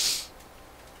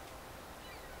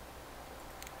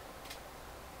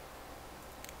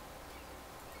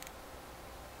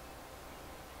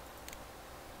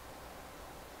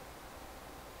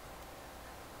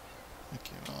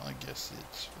 Okay, well, I guess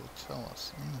it will tell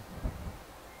us.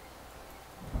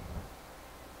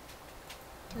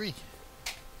 3.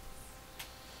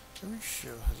 Every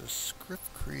show has a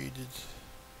script created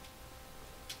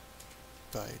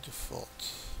by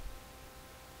default.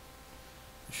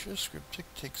 The show script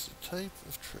dictates the type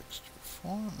of tricks to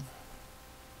perform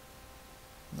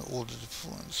in order to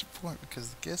perform this point, because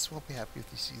the guests won't be happy if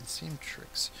they see the same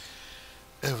tricks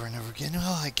over and over again.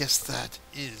 Well, I guess that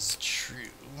is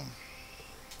true.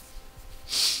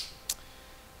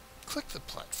 Click the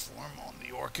platform on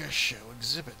the Orca Show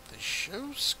exhibit. The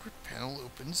show script panel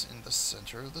opens in the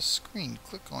center of the screen.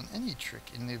 Click on any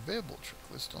trick in the available trick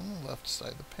list on the left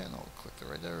side of the panel. Click the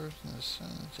right arrow in the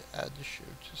center to add the show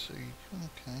to, so you can,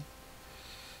 okay.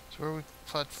 So where we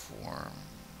platform?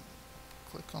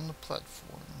 Click on the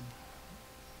platform.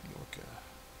 The Orca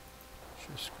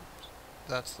Show script.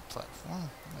 That's the platform,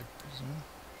 I presume.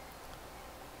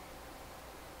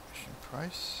 Mission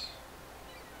price.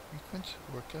 Frequent,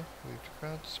 Orca, wave to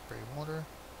crowd, spray water.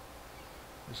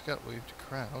 Who's got wave to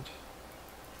crowd?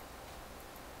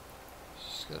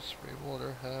 Just got spray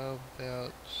water. How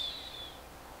about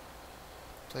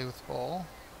play with ball?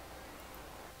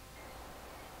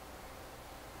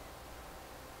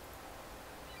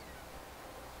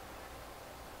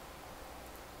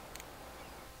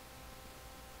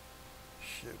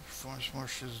 show performs more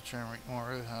shows to generate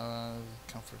more.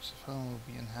 The comforts of home will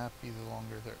be unhappy the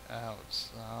longer they're out.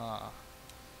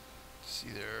 See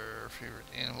their favorite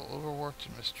animal overworked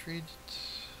and mistreated.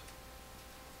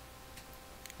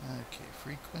 Okay,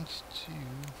 frequent 2.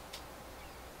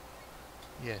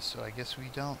 Yeah, so I guess we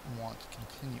don't want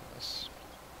continuous.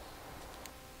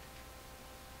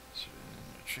 So,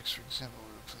 tricks, for example,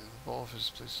 we play the ball if it's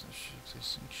placed in the show,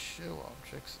 placing show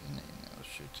objects in a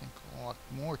show tank will unlock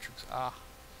more tricks.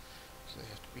 So they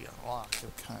have to be unlocked.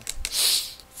 Okay.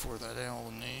 For that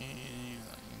animal name,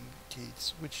 that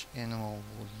indicates which animal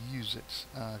will use it.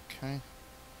 Okay.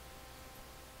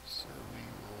 So we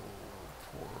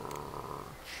will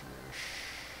purchase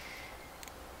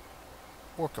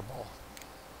Orca Ball.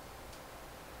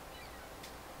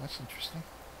 That's interesting.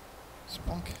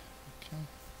 Spunk. Okay.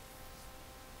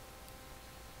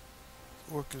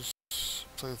 Orcas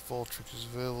play with ball trick is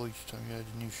available each time you add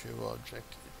a new show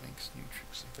object. It makes new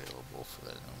tricks available for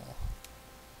that animal.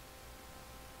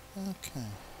 Okay.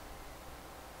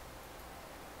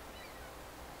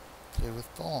 Play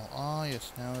with ball.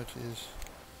 Yes, now it is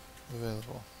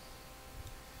available.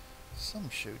 Some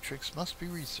show tricks must be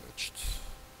researched.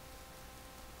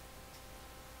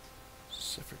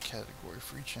 Separate category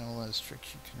for each animal has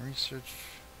tricks you can research.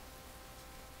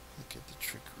 Look at the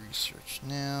trick research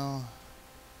now.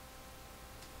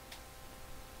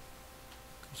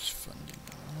 Increase funding.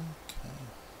 Okay.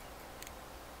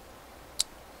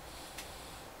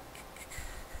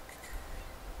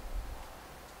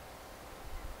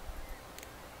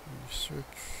 Research.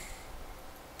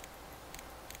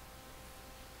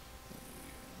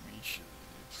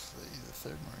 Play the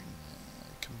third marine.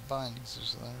 Combined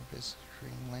exhibits that are basically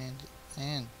creating land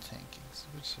and tank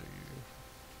exhibits. So you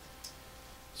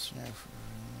scenario for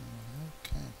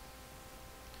okay.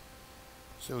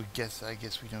 So I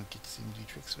guess we don't get to see them do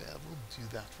tricks. Well, we'll do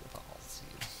that with all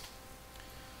seal.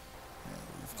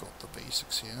 We've got the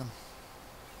basics here.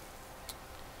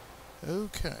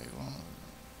 Okay, well,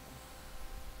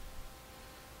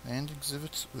 land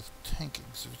exhibits with tank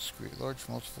exhibits create large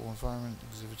multiple environment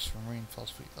exhibits for marine,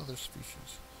 possibly other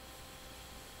species.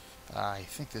 I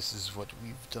think this is what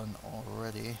we've done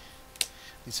already.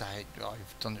 At least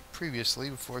I've done it previously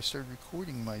before I started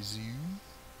recording my zoo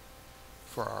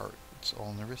for our It's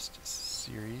All in the Wrist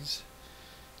series.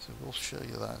 So we'll show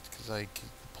you that because the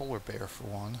polar bear for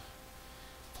one.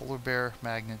 Polar bear,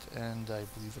 magnet, and I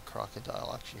believe the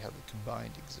crocodile actually have the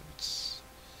combined exhibits.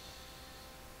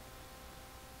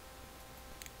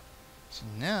 So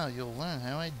now you'll learn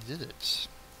how I did it.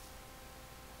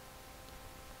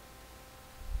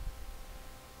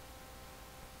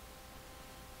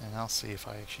 And I'll see if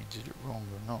I actually did it wrong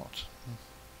or not.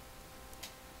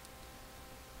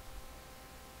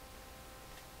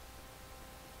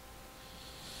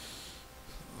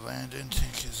 Land and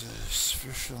tank is a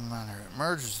special manner. It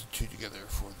merges the two together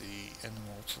for the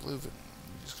animal to live in.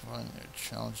 These combined are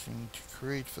challenging to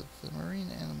create for the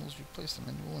marine animals you place them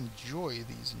in will enjoy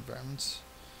these environments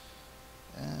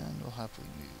and will happily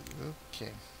move.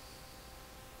 Okay.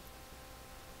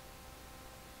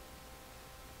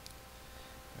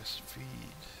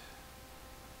 Feed.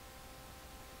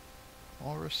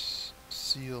 Walrus,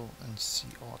 seal, and sea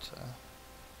otter.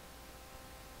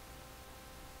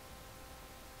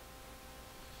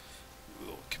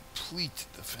 We'll complete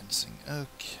the fencing.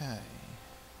 Okay.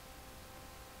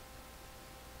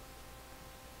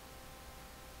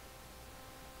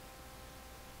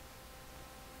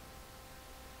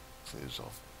 Close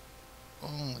off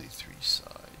only 3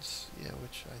 sides. Yeah,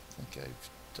 which I think I've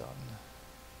done.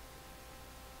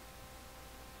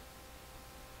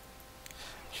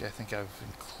 Actually, I think I've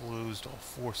enclosed all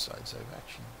 4 sides. I've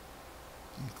actually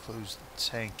enclosed the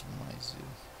tank in my zoo.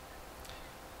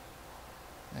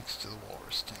 Next to the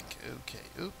walrus tank. Okay.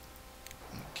 Oop.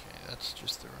 Okay, that's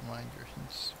just the reminder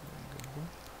hints. We're gonna go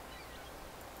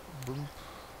boom. Boom.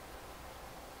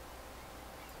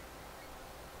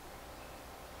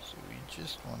 So we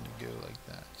just want to go like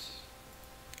that.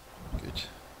 Good.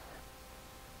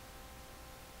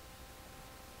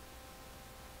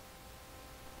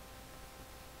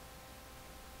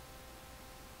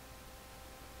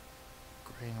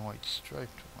 Gray and white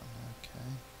striped one,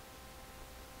 okay.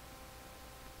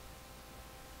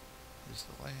 Here's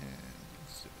the land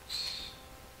exhibits.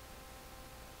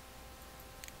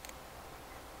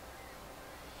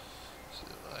 So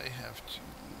I have to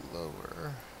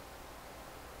lower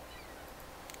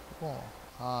the wall.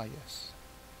 Ah, yes.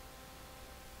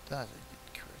 That I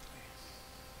did correctly.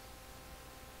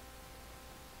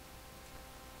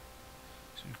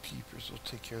 Zookeepers will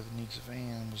take care of the needs of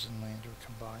animals in land or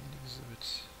combined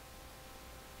exhibits.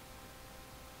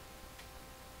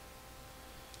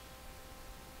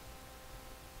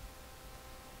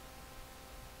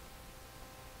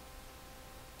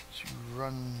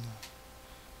 run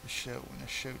the show when a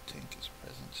show tank is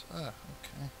present. Ah,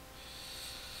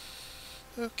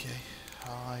 okay. Okay,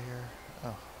 hire.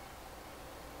 Oh.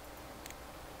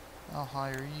 I'll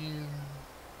hire you.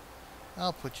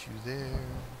 I'll put you there.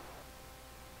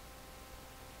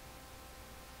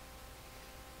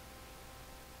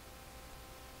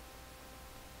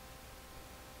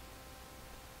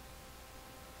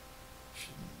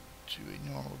 To a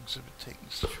normal exhibit tank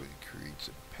situation creates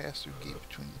a pass-through gate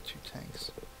between the two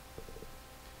tanks.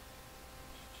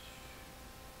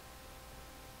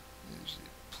 There's a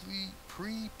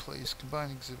pre-placed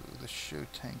combined exhibit with a show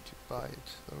tank by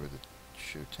it. Lower the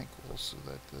show tank wall so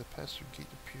that the pass-through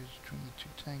gate appears between the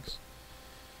two tanks.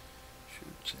 Show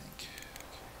tank.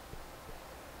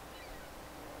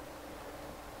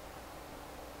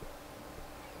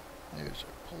 Okay. There's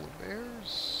our polar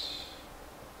bears.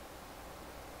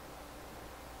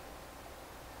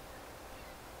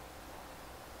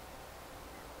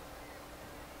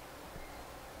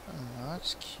 Oh,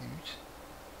 that's cute.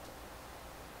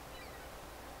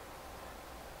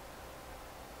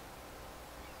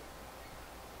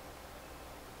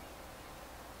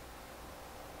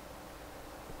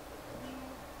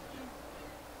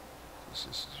 This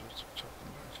is what we're talking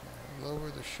about here. Lower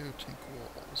the show tank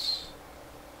walls.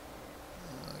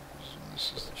 I presume this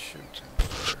is the show tank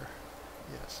there.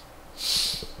 Yes.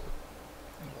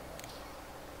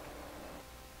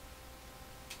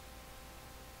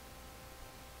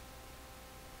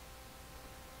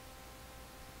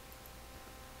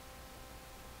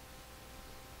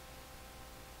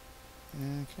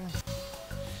 Okay.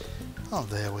 Oh,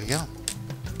 there we go.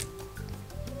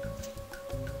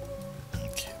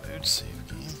 Okay, load save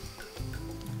game.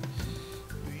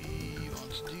 We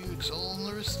want to do, it's all on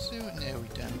the wrist to do it. No, we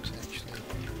don't actually.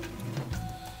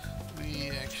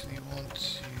 We actually want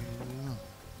to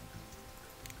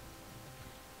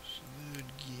load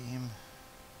game.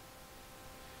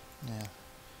 Now,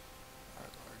 our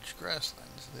large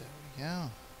grasslands. There we go.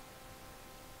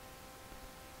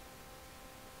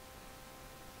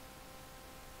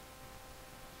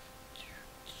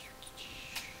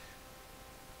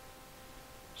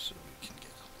 So we can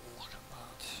get a look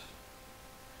about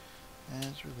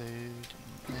as reload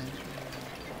and as reload.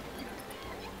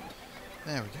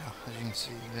 There we go. As you can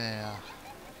see there.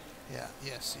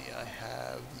 Yeah, see I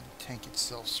have the tank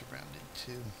itself surrounded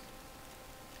too.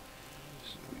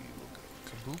 So we will go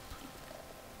kaboop.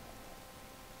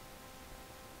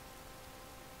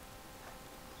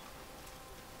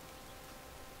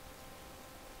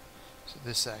 So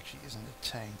this actually isn't a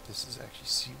tank, this is actually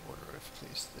seawater I've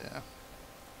placed there.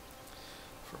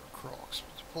 For our crocs,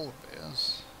 with the polar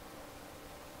bears.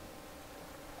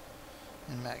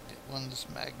 And magnet. One's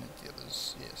magnet, the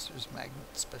other's, yes, there's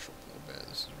magnet special polar bear.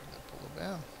 This is regular polar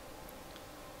bear.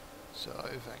 So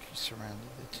I've actually surrounded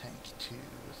the tank too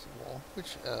with the wall,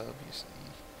 which obviously,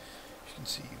 as you can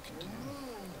see, you can do.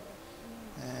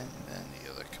 And then the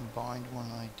other combined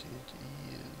one I did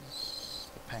is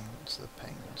the penguins. The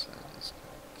penguins, that is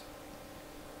correct.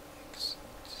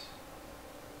 Excellent.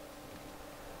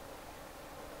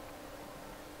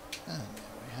 And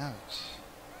there we have it.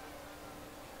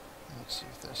 Let's see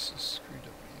if this is screwed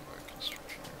up any of our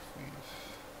construction. If we've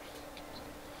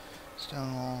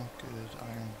stone wall, good.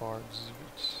 Iron bar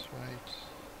exhibits, right?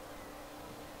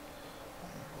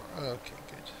 Iron bar, okay,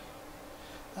 good.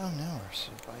 Oh no, our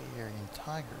Siberian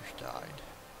tigers died.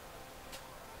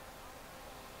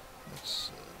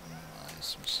 Let's minimize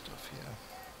some stuff here.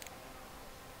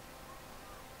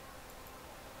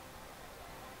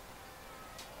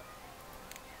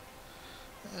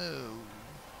 Oh.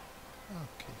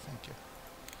 Okay, thank you.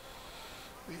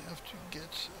 We have to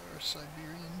get our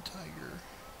Siberian tiger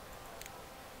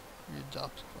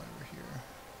readopted while we're here.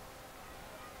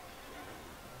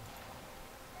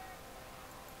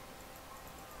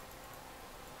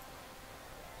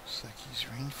 Looks like he's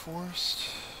rainforest.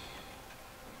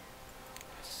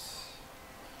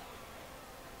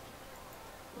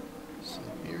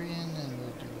 Siberian, and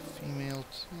we'll do a female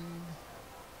too.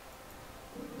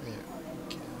 There we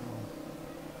go.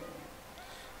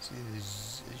 See,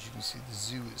 as you can see, the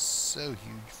zoo is so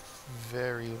huge,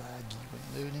 very laggy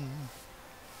when loading.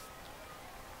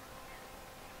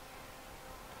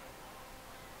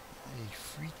 A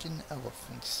freaking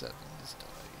elephant 7 has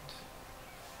died.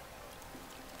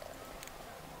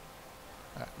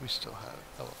 Alright, we still have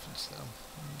elephants though.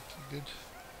 Okay, good.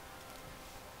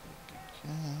 Good,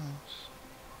 good.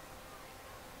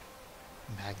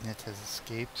 Magnet has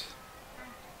escaped.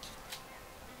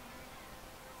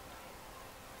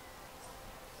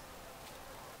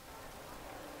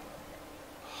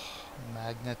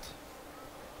 Magnet.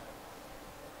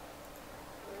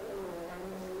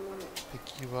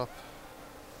 you up.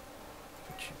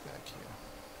 Put you back here.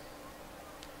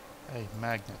 Hey,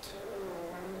 magnet.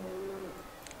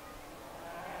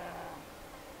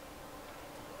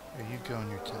 There you go in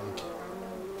your tank.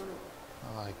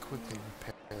 While I quickly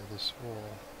repair this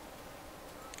wall.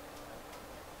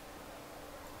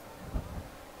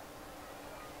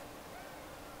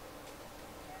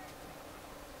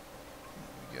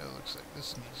 There we go. Looks like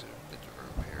this needs a bit of a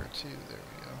repair too. There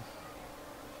we go.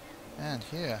 And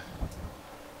here,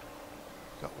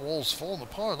 got walls falling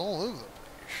apart all over the place.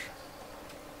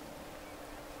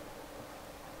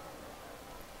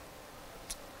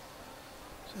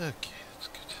 Okay, that's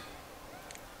good.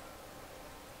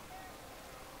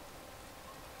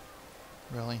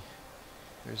 Really?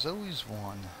 There's always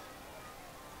one.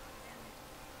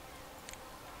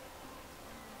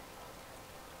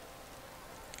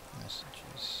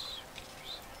 Messages.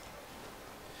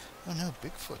 Oh no,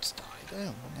 Bigfoot's died.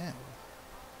 Oh no.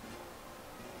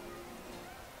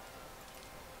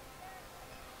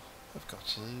 I've got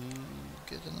to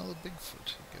get another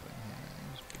Bigfoot going here.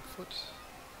 Here's Bigfoot.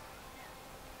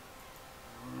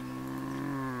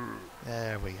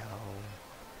 There we go.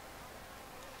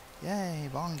 Yay,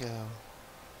 bongo.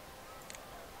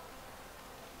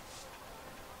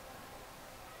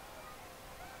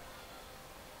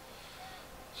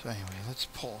 So anyway, let's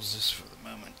pause this for the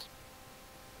moment.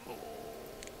 Oh,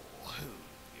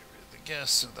 get rid of the gas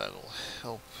so that'll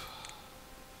help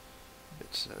a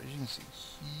bit. So as you can see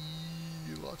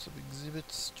here, lots of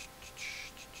exhibits.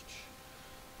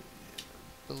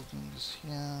 Buildings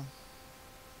here.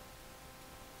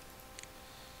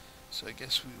 So I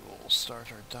guess we will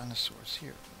start our dinosaurs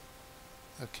here.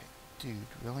 Okay, dude,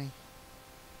 really?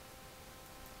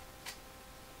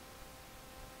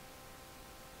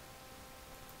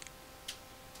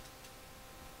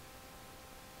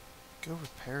 Go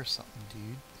repair something,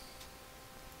 dude.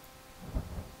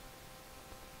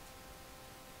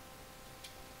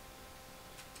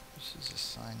 This is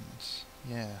assignments.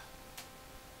 Yeah.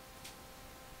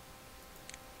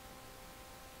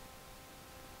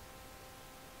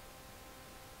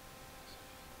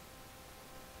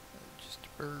 Just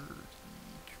a bird.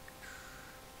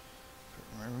 Put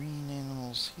marine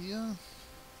animals here.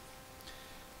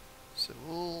 So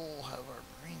we'll have our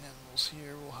marine animals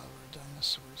here, we'll have our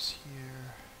dinosaurs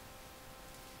here.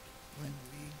 When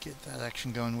we get that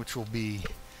action going, which will be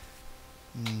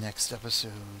next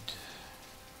episode.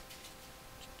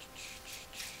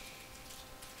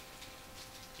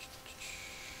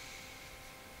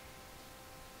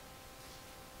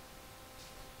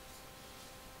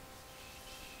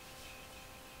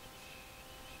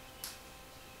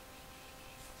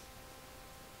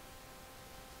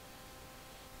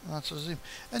 That's a zoom.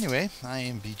 Anyway, I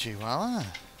am BJ Walla.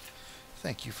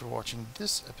 Thank you for watching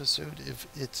this episode of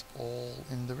It's All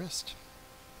in the Wrist.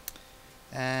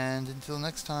 And until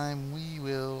next time,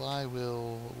 we'll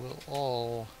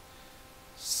all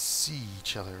see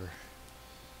each other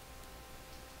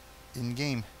in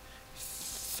game.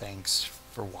 Thanks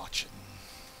for watching.